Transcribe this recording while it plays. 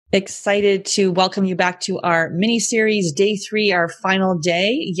Excited to welcome you back to our mini series, day 3, our final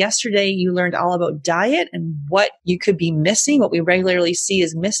day. Yesterday, you learned all about diet and what you could be missing, what we regularly see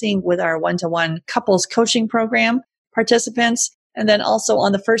is missing with our one-to-one couples coaching program participants. And then also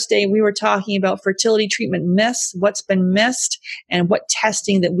on the first day, we were talking about fertility treatment myths, what's been missed, and what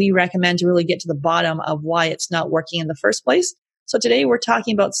testing that we recommend to really get to the bottom of why it's not working in the first place. So today we're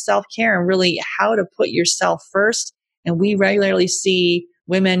talking about self-care and really how to put yourself first. And we regularly see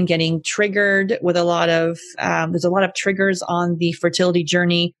women getting triggered with there's a lot of triggers on the fertility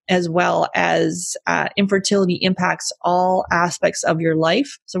journey, as well as infertility impacts all aspects of your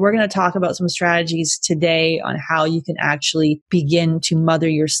life. So we're going to talk about some strategies today on how you can actually begin to mother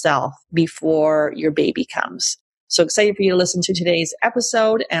yourself before your baby comes. So excited for you to listen to today's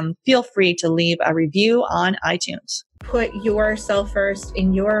episode, and feel free to leave a review on iTunes. Put yourself first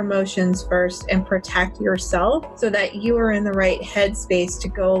and your emotions first and protect yourself so that you are in the right headspace to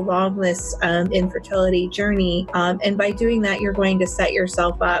go along this infertility journey. And by doing that, you're going to set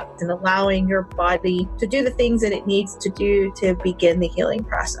yourself up and allowing your body to do the things that it needs to do to begin the healing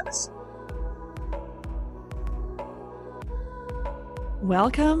process.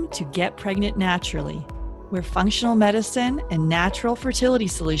 Welcome to Get Pregnant Naturally, where functional medicine and natural fertility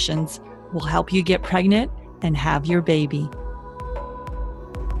solutions will help you get pregnant and have your baby.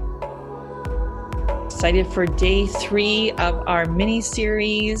 Excited for day 3 of our mini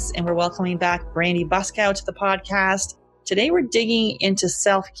series, and we're welcoming back Brandy Buskow to the podcast. Today, we're digging into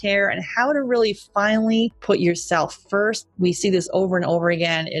self-care and how to really finally put yourself first. We see this over and over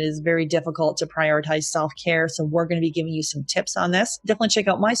again. It is very difficult to prioritize self-care. So we're going to be giving you some tips on this. Definitely check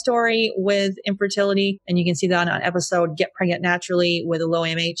out my story with infertility. And you can see that on episode Get Pregnant Naturally with a low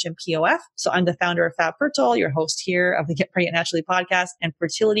AMH and POF. So I'm the founder of Fab Fertile, your host here of the Get Pregnant Naturally podcast and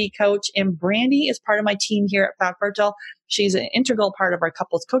fertility coach. And Brandy is part of my team here at Fab Fertile. She's an integral part of our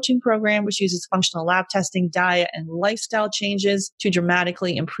couples coaching program, which uses functional lab testing, diet, and lifestyle changes to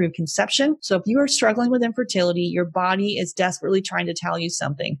dramatically improve conception. So if you are struggling with infertility, your body is desperately trying to tell you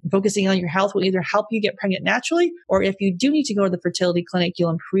something. Focusing on your health will either help you get pregnant naturally, or if you do need to go to the fertility clinic, you'll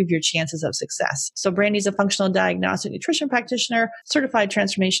improve your chances of success. So Brandy's a functional diagnostic nutrition practitioner, certified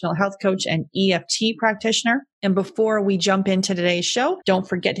transformational health coach, and EFT practitioner. And before we jump into today's show, don't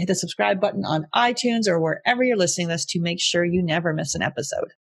forget to hit the subscribe button on iTunes or wherever you're listening to this to make sure you never miss an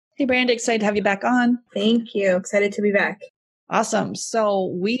episode. Hey, Brandy, excited to have you back on. Thank you. Excited to be back. Awesome.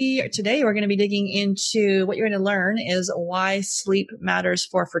 So today we're going to be digging into what you're going to learn is why sleep matters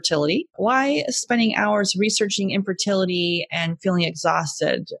for fertility, why spending hours researching infertility and feeling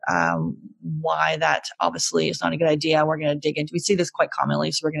exhausted, why that obviously is not a good idea. We're going to dig into, we see this quite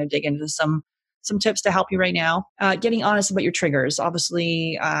commonly. So we're going to dig into some tips to help you right now. Getting honest about your triggers.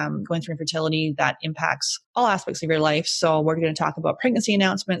 Obviously, going through infertility, that impacts all aspects of your life. So we're going to talk about pregnancy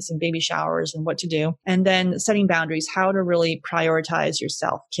announcements and baby showers and what to do. And then setting boundaries, how to really prioritize your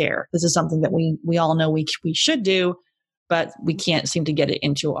self-care. This is something that we all know we should do, but we can't seem to get it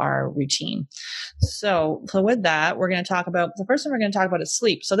into our routine. So with that, we're going to talk about, the first thing we're going to talk about is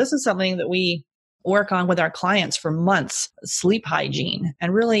sleep. So this is something that we work on with our clients for months, sleep hygiene.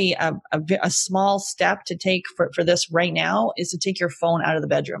 And really a small step to take for this right now is to take your phone out of the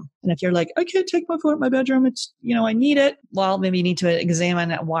bedroom. And if you're like, I can't take my phone out of my bedroom, it's, I need it. Well, maybe you need to examine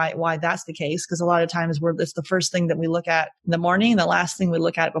why that's the case. Because a lot of times it's the first thing that we look at in the morning, and the last thing we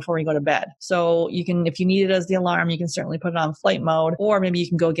look at before we go to bed. So you can, if you need it as the alarm, you can certainly put it on flight mode, or maybe you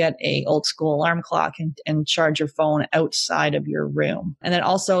can go get a old school alarm clock and charge your phone outside of your room. And then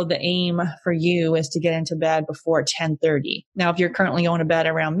also the aim for you is to get into bed before 10:30. Now, if you're currently going to bed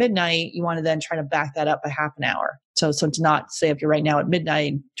around midnight, you want to then try to back that up a half an hour. So to not say if you're right now at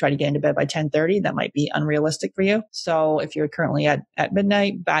midnight, try to get into bed by 10:30, that might be unrealistic for you. So if you're currently at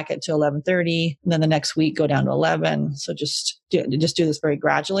midnight, back it to 11:30, and then the next week go down to 11. So just do this very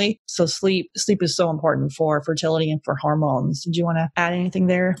gradually. So sleep is so important for fertility and for hormones. Did you want to add anything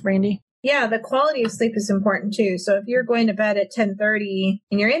there, Randy? Yeah, the quality of sleep is important too. So if you're going to bed at 10:30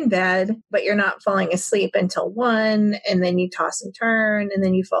 and you're in bed, but you're not falling asleep until 1, and then you toss and turn, and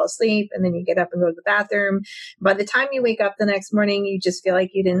then you fall asleep, and then you get up and go to the bathroom. By the time you wake up the next morning, you just feel like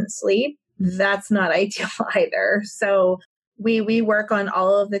you didn't sleep. That's not ideal either. So we work on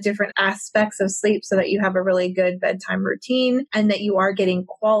all of the different aspects of sleep so that you have a really good bedtime routine and that you are getting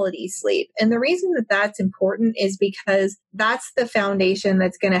quality sleep. And the reason that that's important is because that's the foundation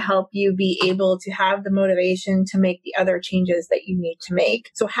that's going to help you be able to have the motivation to make the other changes that you need to make.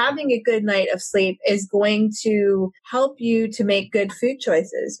 So having a good night of sleep is going to help you to make good food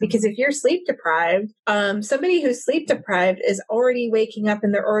choices, because if you're sleep deprived, somebody who's sleep deprived is already waking up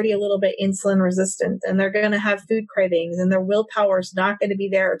and they're already a little bit insulin resistant, and they're going to have food cravings, and they're willpower is not going to be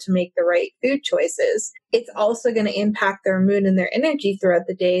there to make the right food choices. It's also going to impact their mood and their energy throughout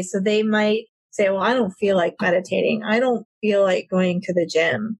the day. So they might say, well, I don't feel like meditating. I don't feel like going to the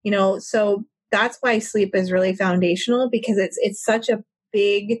gym, so that's why sleep is really foundational, because it's such a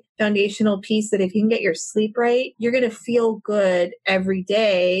big foundational piece that if you can get your sleep right, you're going to feel good every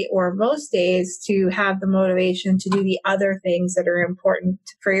day or most days to have the motivation to do the other things that are important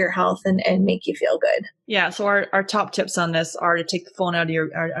for your health and make you feel good. Yeah. So our top tips on this are to take the phone out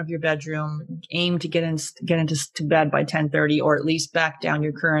of your bedroom, aim to get into bed by 10:30, or at least back down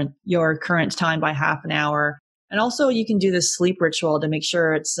your current time by half an hour. And also you can do this sleep ritual to make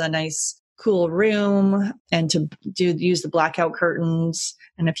sure it's a nice cool room, and to use the blackout curtains.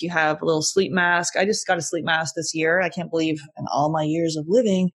 And if you have a little sleep mask, I just got a sleep mask this year. I can't believe in all my years of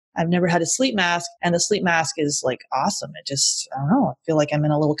living, I've never had a sleep mask, and the sleep mask is like awesome. It just, I don't know, I feel like I'm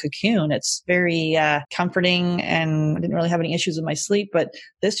in a little cocoon. It's very comforting, and I didn't really have any issues with my sleep, but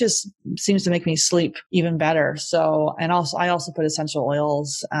this just seems to make me sleep even better. So, and also, I also put essential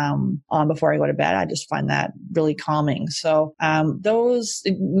oils on before I go to bed. I just find that really calming. So those,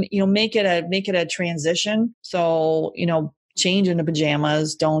 make it a transition. So, change into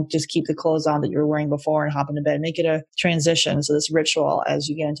pajamas. Don't just keep the clothes on that you were wearing before and hop into bed. Make it a transition. So this ritual as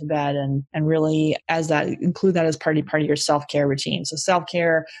you get into bed, and really include that as part of your self-care routine. So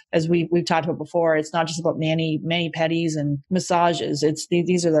self-care, as we've talked about before, it's not just about mani-pedis and massages.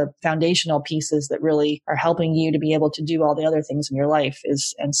 These are the foundational pieces that really are helping you to be able to do all the other things in your life,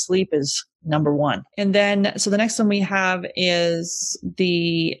 and sleep is number one. And then, so the next one we have is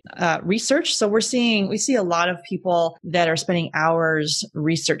the research. So we see a lot of people that are spending hours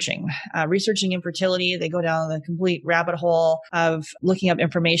researching infertility. They go down the complete rabbit hole of looking up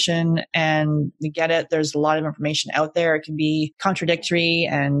information, and we get it. There's a lot of information out there. It can be contradictory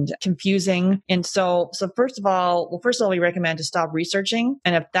and confusing. And so first of all, we recommend to stop researching.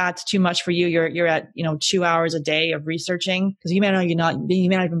 And if that's too much for you, you're at, 2 hours a day of researching, because you may not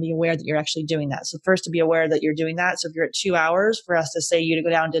even be aware that you're actually doing that. So first, to be aware that you're doing that. So if you're at 2 hours, for us to say you to go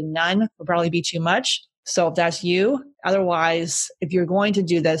down to none will probably be too much. So if that's you, otherwise, if you're going to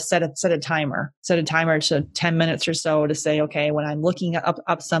do this, set a timer to 10 minutes or so to say, okay, when I'm looking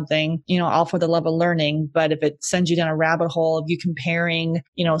up something, all for the love of learning. But if it sends you down a rabbit hole of you comparing,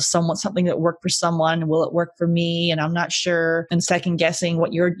 something that worked for someone, will it work for me? And I'm not sure, and second guessing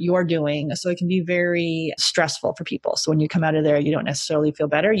what you're doing. So it can be very stressful for people. So when you come out of there, you don't necessarily feel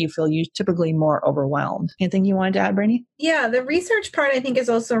better. You typically more overwhelmed. Anything you wanted to add, Brittany? Yeah, the research part I think is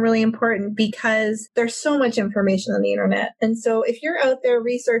also really important, because there's so much information on the internet. And so if you're out there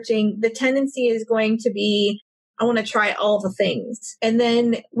researching, the tendency is going to be, I want to try all the things. And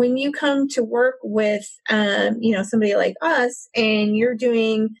then when you come to work with, somebody like us, and you're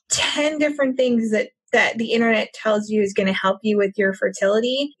doing 10 different things that the internet tells you is going to help you with your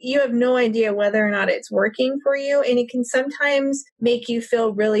fertility, you have no idea whether or not it's working for you. And it can sometimes make you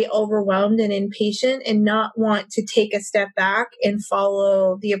feel really overwhelmed and impatient, and not want to take a step back and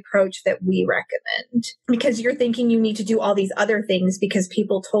follow the approach that we recommend, because you're thinking you need to do all these other things because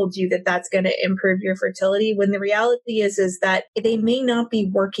people told you that that's going to improve your fertility, when the reality is that they may not be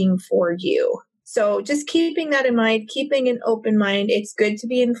working for you. So just keeping that in mind, keeping an open mind. It's good to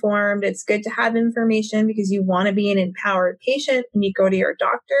be informed. It's good to have information, because you want to be an empowered patient when you go to your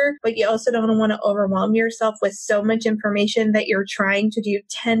doctor, but you also don't want to overwhelm yourself with so much information that you're trying to do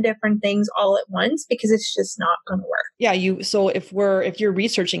 10 different things all at once, because it's just not going to work. Yeah. So if you're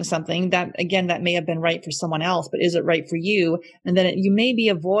researching something that may have been right for someone else, but is it right for you? And then you may be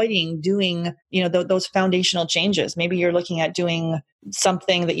avoiding doing, those foundational changes. Maybe you're looking at doing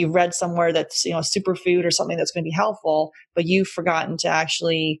something that you've read somewhere that's, a superfood or something that's going to be helpful, but you've forgotten to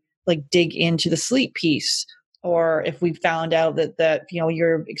actually dig into the sleep piece. Or if we found out that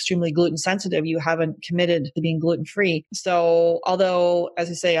you're extremely gluten sensitive, you haven't committed to being gluten free. So although, as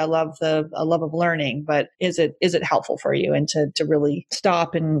I say, I love of learning, but is it helpful for you, and to really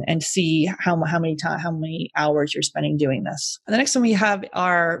stop and see how many hours you're spending doing this. And the next one we have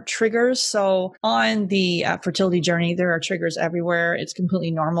are triggers. So on the fertility journey, there are triggers everywhere. It's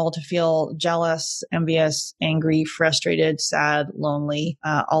completely normal to feel jealous, envious, angry, frustrated, sad, lonely.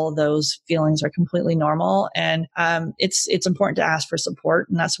 All of those feelings are completely normal. And it's important to ask for support.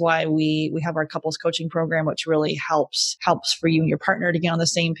 And that's why we have our couples coaching program, which really helps for you and your partner to get on the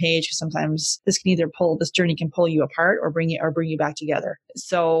same page. Because sometimes this journey can pull you apart or bring you back together.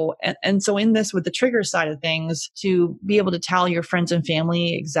 So, so in this, with the trigger side of things, to be able to tell your friends and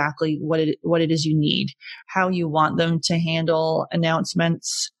family exactly what it is you need, how you want them to handle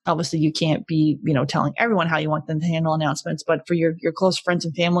announcements. Obviously, you can't be, telling everyone how you want them to handle announcements, but for your close friends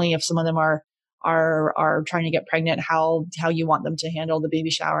and family, if some of them are are trying to get pregnant, how you want them to handle the baby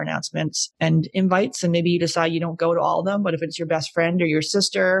shower announcements and invites. And maybe you decide you don't go to all of them, but if it's your best friend or your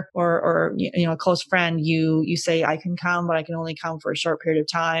sister or a close friend, you say, I can come, but I can only come for a short period of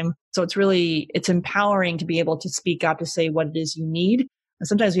time. So it's empowering to be able to speak up, to say what it is you need. And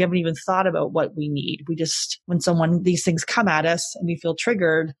sometimes we haven't even thought about what we need. We just, when these things come at us and we feel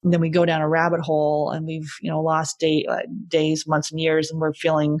triggered, and then we go down a rabbit hole and we've, lost days, months and years, and we're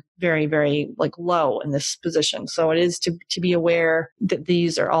feeling very, very low in this position. So it is to be aware that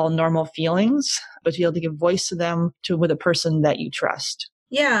these are all normal feelings, but to be able to give voice to them with a person that you trust.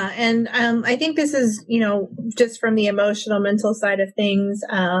 Yeah. And I think this is, just from the emotional, mental side of things,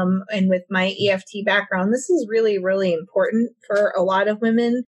 and with my EFT background, this is really, really important for a lot of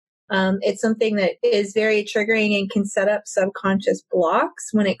women. It's something that is very triggering and can set up subconscious blocks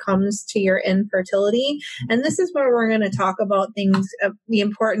when it comes to your infertility. And this is where we're going to talk about things of the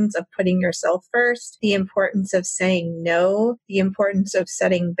importance of putting yourself first, the importance of saying no, the importance of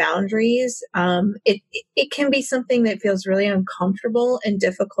setting boundaries. It can be something that feels really uncomfortable and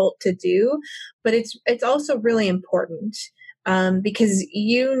difficult to do, but it's also really important, because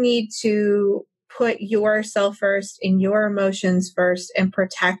you need to put yourself first and your emotions first and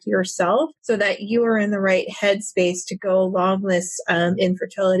protect yourself so that you are in the right headspace to go along this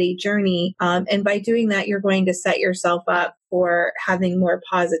infertility journey. And by doing that, you're going to set yourself up for having more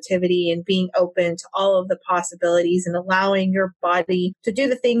positivity and being open to all of the possibilities and allowing your body to do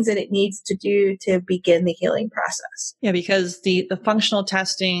the things that it needs to do to begin the healing process. Yeah, because the functional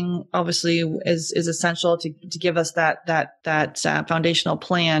testing obviously is essential to give us that foundational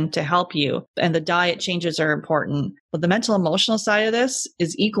plan to help you. And the diet changes are important. But the mental emotional side of this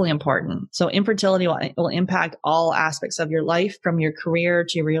is equally important. So infertility will impact all aspects of your life, from your career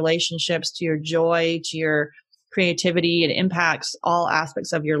to your relationships, to your joy, to your creativity. It impacts all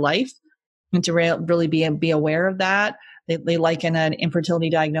aspects of your life, and to really be aware of that. They liken an infertility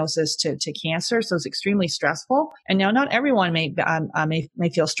diagnosis to cancer, so it's extremely stressful. And now, not everyone may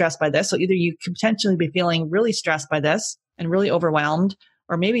feel stressed by this. So either you could potentially be feeling really stressed by this and really overwhelmed,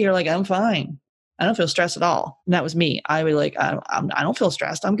 or maybe you're like, I'm fine, I don't feel stressed at all. And that was me. I was like, I don't feel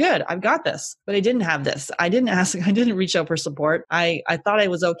stressed. I'm good. I've got this. But I didn't have this. I didn't reach out for support. I thought I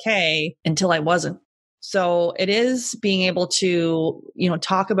was okay until I wasn't. So it is being able to,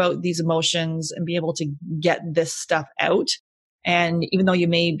 talk about these emotions and be able to get this stuff out. And even though you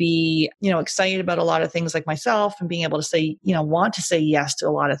may be, excited about a lot of things like myself, and being able to say, want to say yes to a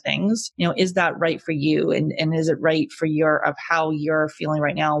lot of things, is that right for you? And is it right for how you're feeling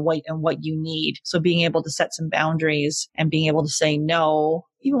right now and what you need? So being able to set some boundaries and being able to say no,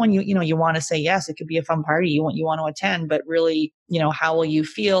 even when you want to say yes. It could be a fun party you want to attend, but really, how will you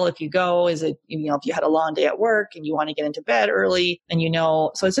feel if you go? Is it, if you had a long day at work and you want to get into bed early and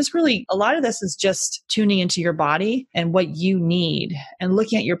so it's just really, a lot of this is just tuning into your body and what you need and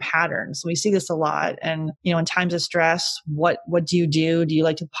looking at your patterns. We see this a lot. And, in times of stress, what do you do? Do you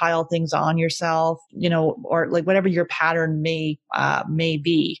like to pile things on yourself, or like whatever your pattern may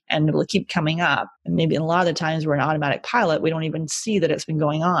be, and it'll keep coming up. And maybe a lot of the times we're an automatic pilot. We don't even see that it's been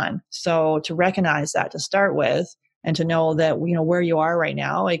going on. So to recognize that to start with, and to know that, where you are right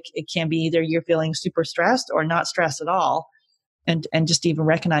now, it can be either you're feeling super stressed or not stressed at all. And just even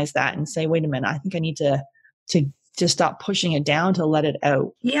recognize that and say, wait a minute, I think I need to just stop pushing it down, to let it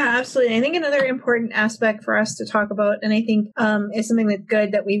out. Yeah, absolutely. I think another important aspect for us to talk about, and I think is something that's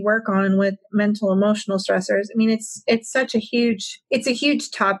good that we work on with mental emotional stressors. I mean, it's a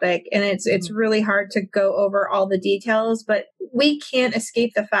huge topic, and it's really hard to go over all the details, but we can't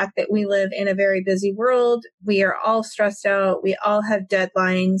escape the fact that we live in a very busy world. We are all stressed out. We all have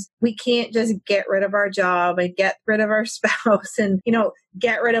deadlines. We can't just get rid of our job and get rid of our spouse and,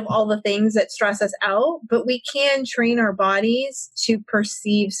 get rid of all the things that stress us out, but we can train our bodies to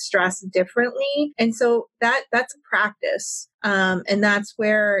perceive stress differently. And so that's a practice. And that's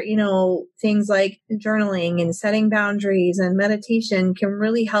where, things like journaling and setting boundaries and meditation can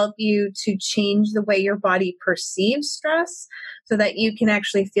really help you to change the way your body perceives stress so that you can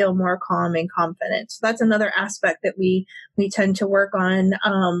actually feel more calm and confident. So that's another aspect that we tend to work on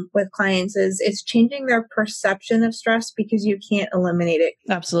with clients is changing their perception of stress, because you can't eliminate it.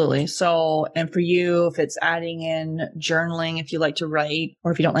 Absolutely. So, and for you, if it's adding in journaling, if you like to write,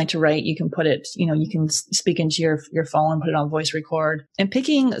 or if you don't like to write, you can put it, you can speak into your phone, put it on voice record, and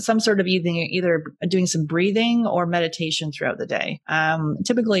picking some sort of either doing some breathing or meditation throughout the day.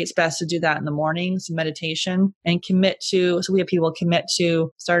 Typically it's best to do that in the morning, some meditation, and so we have people commit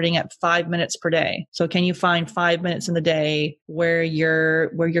to starting at 5 minutes per day. So can you find 5 minutes in the day where you're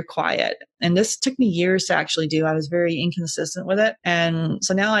quiet And this took me years to actually do. I was very inconsistent with it. And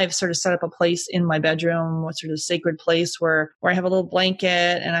so now I've sort of set up a place in my bedroom, what's sort of a sacred place where I have a little blanket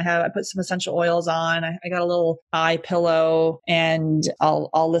and I put some essential oils on. I got a little eye pillow, and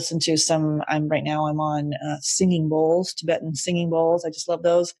I'll listen to I'm on singing bowls, Tibetan singing bowls. I just love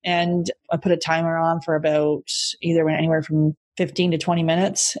those. And I put a timer on for about anywhere from 15 to 20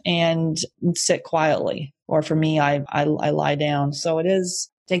 minutes and sit quietly. Or for me, I lie down. So it is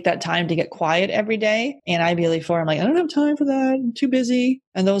take that time to get quiet every day. And ideally I'm like, I don't have time for that. I'm too busy.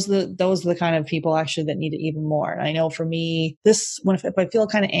 And those are the kind of people actually that need it even more. And I know for me, if I feel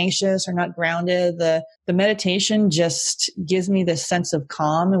kind of anxious or not grounded, the meditation just gives me this sense of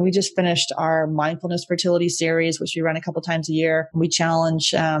calm. And we just finished our Mindfulness Fertility Series, which we run a couple times a year. We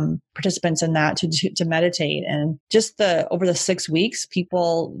challenge participants in that to meditate. And just over the 6 weeks,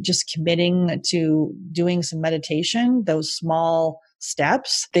 people just committing to doing some meditation, those small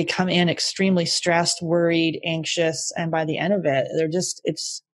steps, they come in extremely stressed, worried, anxious. And by the end of it,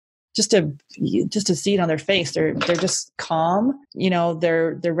 it's just a see it on their face. They're just calm.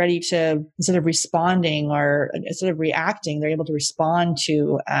 They're ready to, instead of responding or instead of reacting, they're able to respond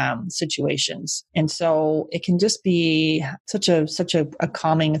to situations. And so it can just be such a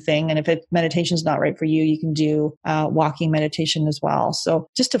calming thing. And if meditation is not right for you, you can do walking meditation as well. So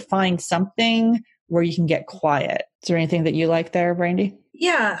just to find something where you can get quiet. Is there anything that you like there, Brandy?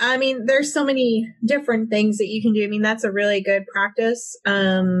 Yeah. I mean, there's so many different things that you can do. I mean, that's a really good practice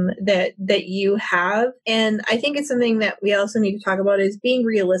that you have. And I think it's something that we also need to talk about is being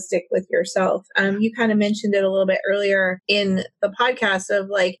realistic with yourself. You kind of mentioned it a little bit earlier in the podcast of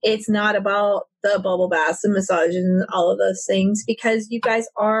like, it's not about the bubble baths and massages and all of those things, because you guys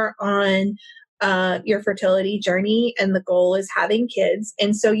are on your fertility journey and the goal is having kids.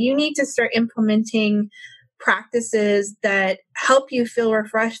 And so you need to start implementing practices that help you feel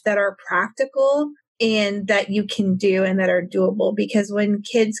refreshed, that are practical and that you can do and that are doable. Because when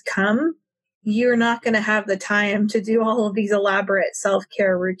kids come, you're not going to have the time to do all of these elaborate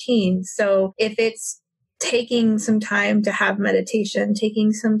self-care routines. So if it's taking some time to have meditation,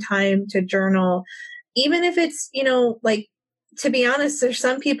 taking some time to journal, even if it's, to be honest, there's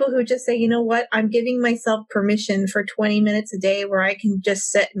some people who just say, you know what, I'm giving myself permission for 20 minutes a day where I can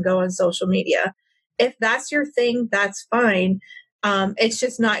just sit and go on social media. If that's your thing, that's fine. It's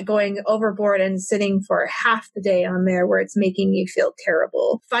just not going overboard and sitting for half the day on there where it's making you feel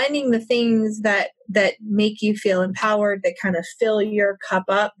terrible. Finding the things that make you feel empowered, that kind of fill your cup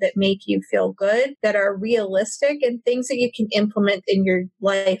up, that make you feel good, that are realistic, and things that you can implement in your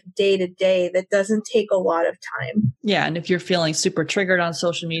life day to day that doesn't take a lot of time. Yeah. And if you're feeling super triggered on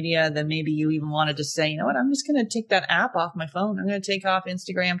social media, then maybe you even wanted to say, you know what, I'm just going to take that app off my phone. I'm going to take off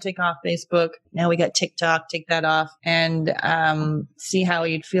Instagram, take off Facebook. Now we got TikTok, take that off, and see how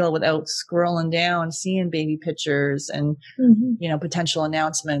you'd feel without scrolling down, seeing baby pictures and, potential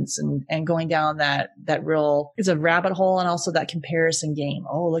announcements and going down that real, it's a rabbit hole, and also that comparison game.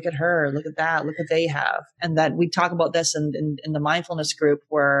 Oh, look at her, look at that, look what they have. And that we talk about this in the mindfulness group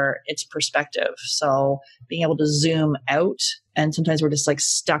where it's perspective. So being able to zoom out. And sometimes we're just like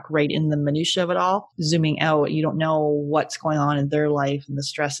stuck right in the minutia of it all. Zooming out, you don't know what's going on in their life and the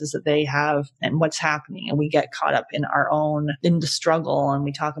stresses that they have and what's happening. And we get caught up in in the struggle. And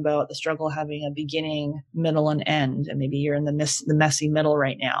we talk about the struggle having a beginning, middle, and end. And maybe you're in the messy middle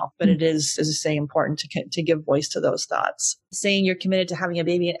right now. But it is, as I say, important to give voice to those thoughts. Saying you're committed to having a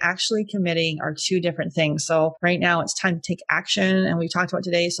baby and actually committing are two different things. So right now it's time to take action. And we talked about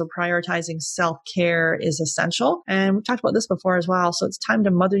today. So prioritizing self-care is essential. And we talked about this before as well. So it's time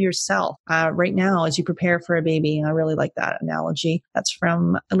to mother yourself right now as you prepare for a baby. And I really like that analogy. That's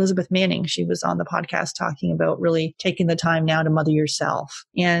from Elizabeth Manning. She was on the podcast talking about really taking the time now to mother yourself.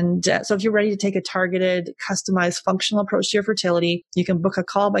 And so if you're ready to take a targeted, customized, functional approach to your fertility, you can book a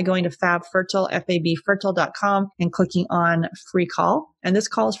call by going to fabfertile.com and clicking on free call. And this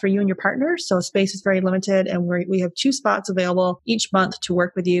call is for you and your partner. So space is very limited, and we have 2 spots available each month to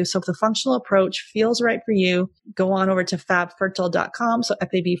work with you. So if the functional approach feels right for you, go on over to fabfertile.com. So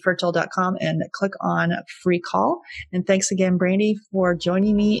fabfertile.com and click on free call. And thanks again, Brandy, for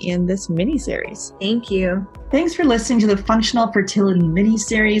joining me in this mini series. Thank you. Thanks for listening to the Functional Fertility Mini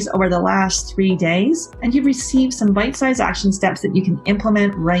Series over the last 3 days. And you've received some bite-sized action steps that you can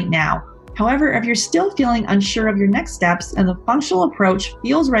implement right now. However, if you're still feeling unsure of your next steps and the functional approach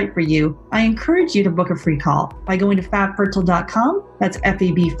feels right for you, I encourage you to book a free call by going to fabfertile.com, that's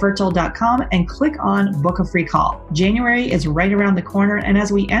fabfertile.com, and click on book a free call. January is right around the corner, and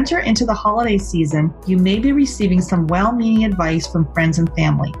as we enter into the holiday season, you may be receiving some well-meaning advice from friends and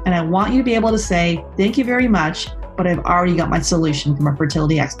family. And I want you to be able to say, thank you very much, but I've already got my solution from a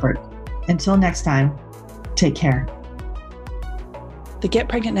fertility expert. Until next time, take care. The Get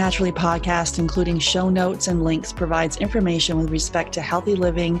Pregnant Naturally podcast, including show notes and links, provides information with respect to healthy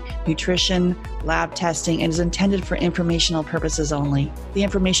living, nutrition, lab testing, and is intended for informational purposes only. The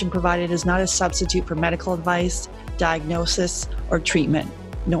information provided is not a substitute for medical advice, diagnosis, or treatment,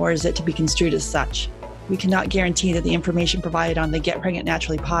 nor is it to be construed as such. We cannot guarantee that the information provided on the Get Pregnant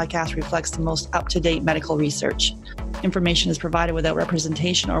Naturally podcast reflects the most up-to-date medical research. Information is provided without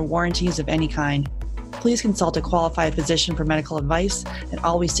representation or warranties of any kind. Please consult a qualified physician for medical advice and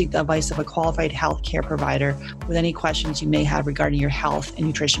always seek the advice of a qualified healthcare provider with any questions you may have regarding your health and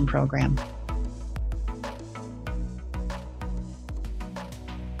nutrition program.